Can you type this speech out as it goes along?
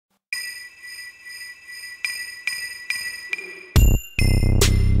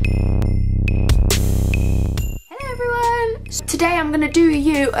Today I'm going to do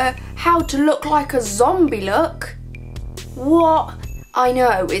you a how to look like a zombie look. What? I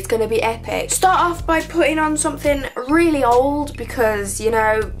know, it's going to be epic. Start off by putting on something really old because, you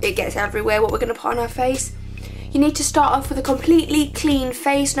know, it gets everywhere what we're going to put on our face. You need to start off with a completely clean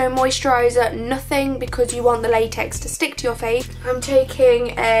face, no moisturiser, nothing, because you want the latex to stick to your face. I'm taking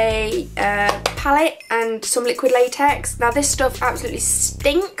a palette and some liquid latex. Now this stuff absolutely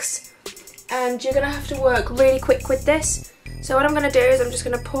stinks and you're going to have to work really quick with this. So what I'm going to do is I'm just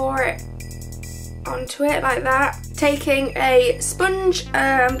going to pour it onto it like that. Taking a sponge,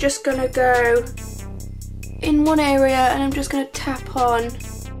 I'm just going to go in one area and I'm just going to tap on.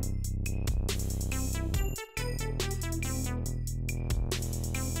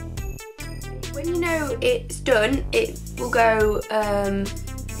 When you know it's done, it will go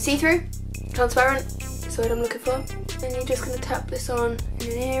see-through, transparent, that's what I'm looking for. And you're just going to tap this on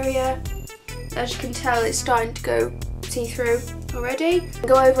in an area. As you can tell, it's starting to go see-through already.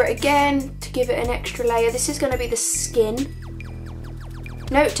 Go over it again to give it an extra layer. This is going to be the skin.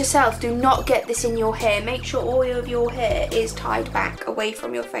 Note to self, do not get this in your hair. Make sure all of your hair is tied back away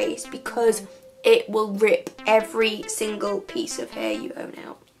from your face because it will rip every single piece of hair you own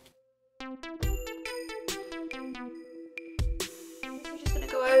out.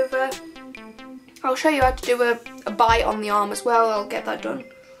 Over. I'll show you how to do a bite on the arm as well. I'll get that done.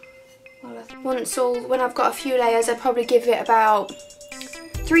 When I've got a few layers, I'd probably give it about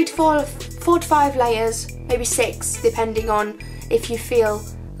 4 to 5 layers, maybe 6, depending on if you feel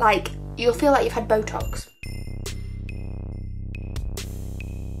like you've had Botox.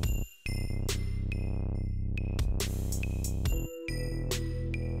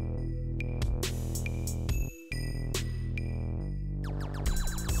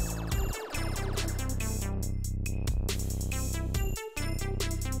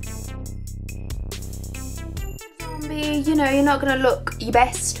 You know, you're not going to look your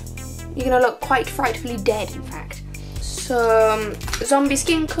best. You're going to look quite frightfully dead, in fact. Some zombie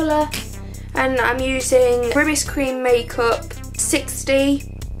skin colour, and I'm using Grimace Cream Makeup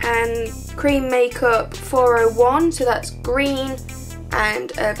 60 and Cream Makeup 401, so that's green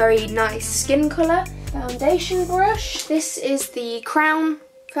and a very nice skin colour. Foundation brush, this is the Crown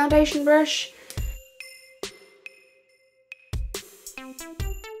foundation brush.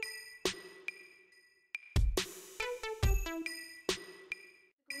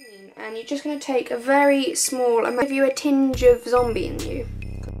 And you're just going to take a very small amount, give you a tinge of zombie in you.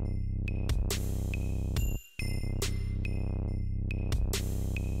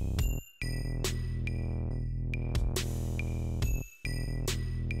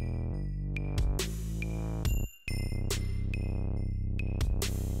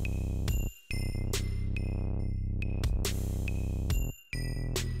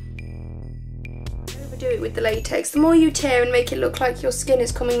 Do it with the latex. The more you tear and make it look like your skin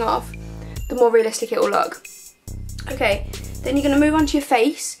is coming off, the more realistic it will look. Okay, then you're going to move on to your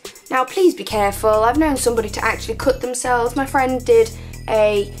face. Now please be careful. I've known somebody to actually cut themselves. My friend did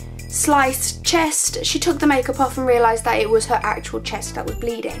a sliced chest. She took the makeup off and realised that it was her actual chest that was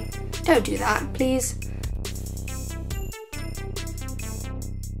bleeding. Don't do that, please.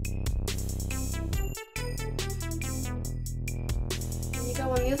 Go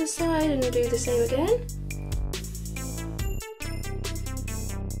on the other side and do the same again.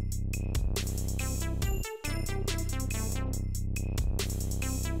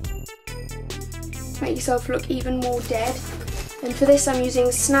 To make yourself look even more dead. And for this I'm using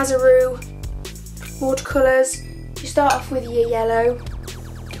Snazaroo watercolours. You start off with your yellow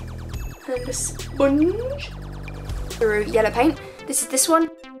and a sponge. Snazaroo yellow paint. This is this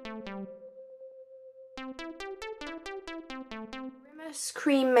one.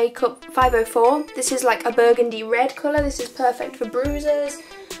 Cream Makeup 504. This is like a burgundy red colour. This is perfect for bruises.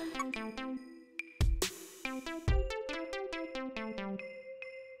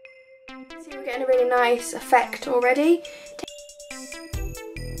 See, we're getting a really nice effect already.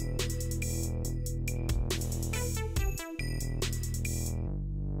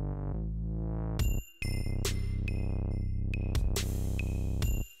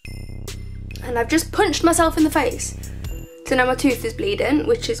 And I've just punched myself in the face. So now my tooth is bleeding,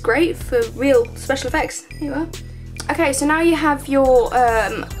 which is great for real special effects. Here you are. Okay, so now you have your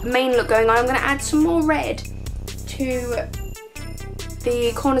main look going on. I'm going to add some more red to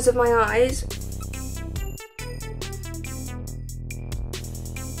the corners of my eyes.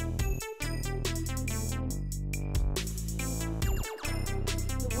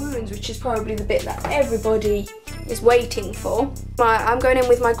 The wounds, which is probably the bit that everybody is waiting for. I'm going in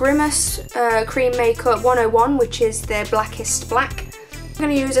with my Grimace Cream Makeup 101, which is their blackest black. I'm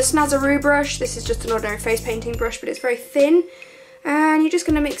going to use a Snazzaroo brush. This is just an ordinary face painting brush, but it's very thin. And you're just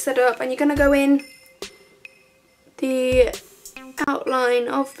going to mix that up, and you're going to go in the outline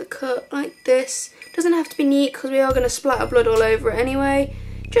of the cut like this. Doesn't have to be neat because we are going to splatter blood all over it anyway.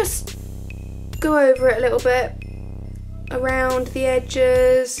 Just go over it a little bit, around the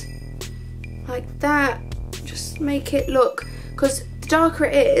edges, like that. Just make it look, because the darker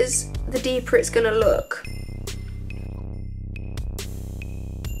it is, the deeper it's going to look.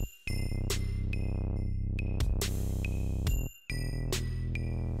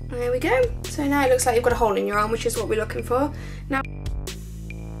 There we go. So now it looks like you've got a hole in your arm, which is what we're looking for. Now,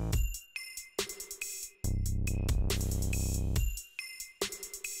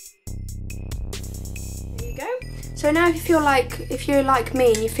 there you go. So now if you're like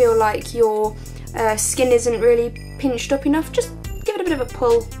me and you feel like your skin isn't really pinched up enough, just give it a bit of a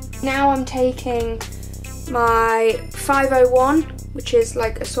pull. Now I'm taking my 501, which is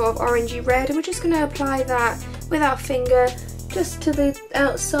like a sort of orangey red, and we're just going to apply that with our finger just to the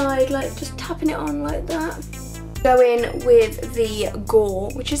outside, like just tapping it on like that. Go in with the gore,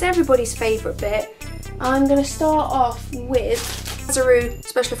 which is everybody's favourite bit. I'm going to start off with Snazzaroo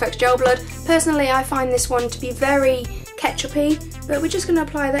Special Effects Gel Blood. Personally, I find this one to be very ketchupy, but we're just going to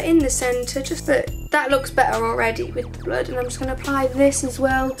apply that in the centre, just that looks better already with the blood, and I'm just going to apply this as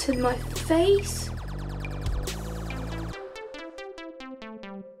well to my face.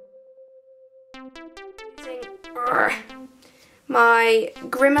 My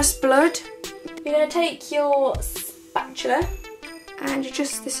Grimace blood. You're going to take your spatula and you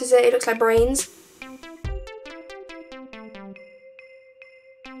just, this is it looks like brains.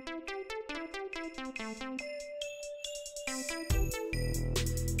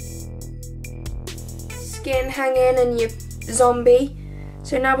 Skin hanging and your zombie.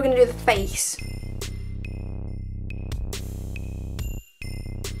 So now we're going to do the face.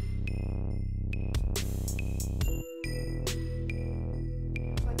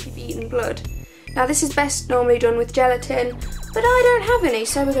 Eaten blood. Now this is best normally done with gelatin, but I don't have any,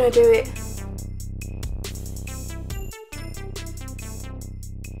 so we're going to do it.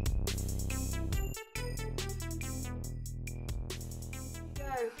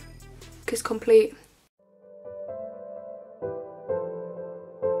 Go. Look is complete.